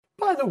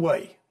By the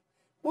way,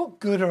 what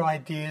good are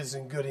ideas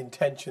and good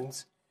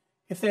intentions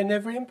if they're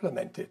never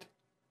implemented?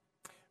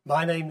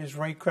 My name is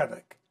Ray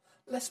Krevick.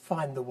 Let's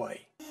find the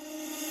way.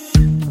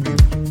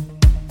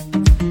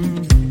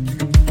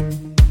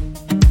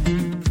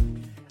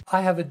 I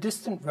have a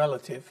distant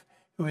relative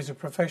who is a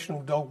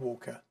professional dog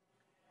walker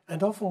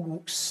and often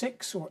walks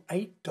 6 or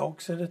 8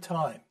 dogs at a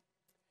time.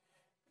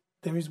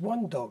 There is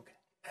one dog,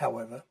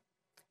 however,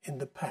 in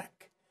the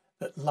pack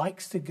that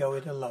likes to go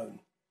it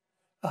alone,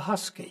 a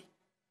husky.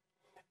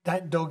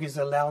 That dog is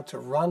allowed to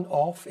run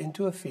off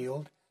into a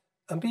field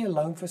and be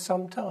alone for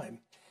some time,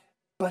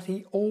 but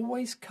he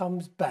always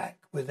comes back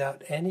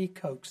without any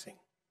coaxing.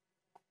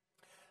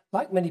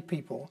 Like many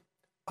people,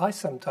 I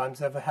sometimes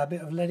have a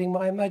habit of letting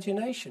my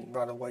imagination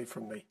run away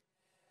from me.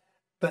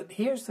 But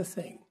here's the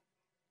thing.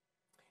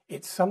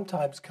 It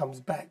sometimes comes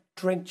back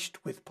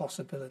drenched with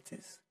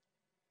possibilities.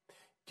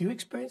 Do you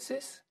experience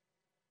this?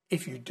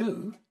 If you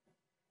do,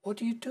 what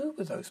do you do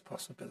with those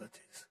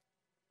possibilities?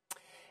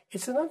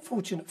 It's an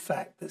unfortunate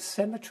fact that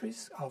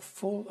cemeteries are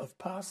full of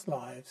past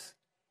lives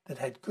that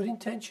had good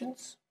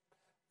intentions,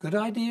 good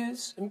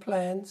ideas and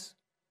plans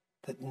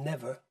that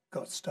never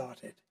got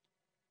started.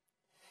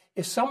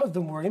 If some of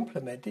them were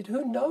implemented,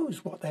 who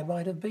knows what they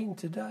might have been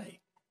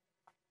today?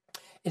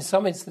 In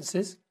some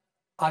instances,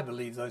 I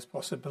believe those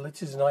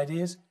possibilities and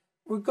ideas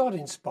were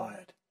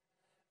God-inspired.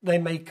 They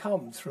may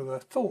come through a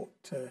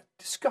thought, a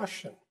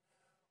discussion,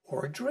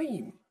 or a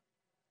dream,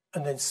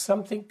 and then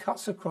something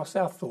cuts across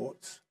our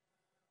thoughts,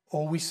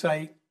 or we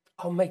say,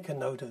 I'll make a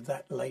note of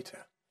that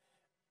later,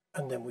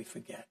 and then we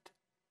forget.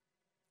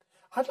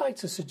 I'd like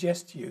to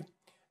suggest to you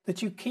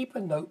that you keep a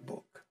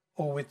notebook,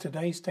 or with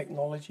today's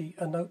technology,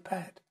 a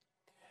notepad,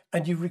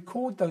 and you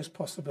record those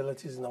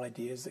possibilities and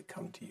ideas that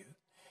come to you,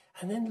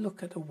 and then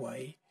look at a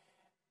way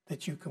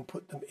that you can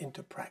put them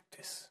into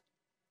practice.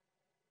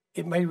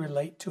 It may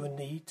relate to a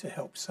need to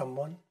help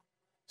someone,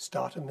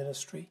 start a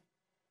ministry,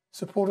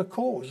 support a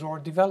cause, or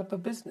develop a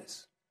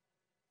business.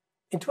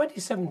 In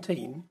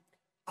 2017,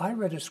 I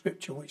read a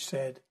scripture which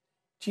said,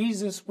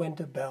 Jesus went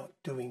about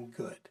doing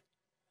good.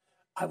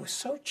 I was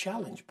so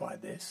challenged by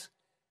this,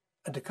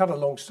 and to cut a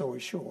long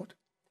story short,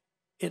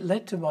 it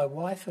led to my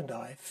wife and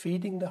I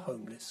feeding the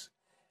homeless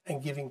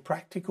and giving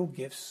practical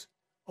gifts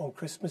on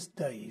Christmas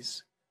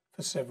days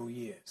for several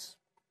years.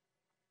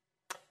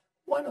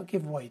 Why not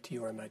give way to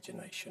your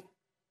imagination?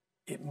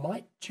 It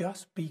might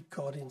just be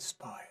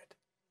God-inspired.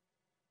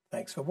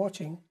 Thanks for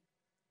watching.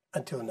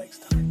 Until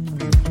next time.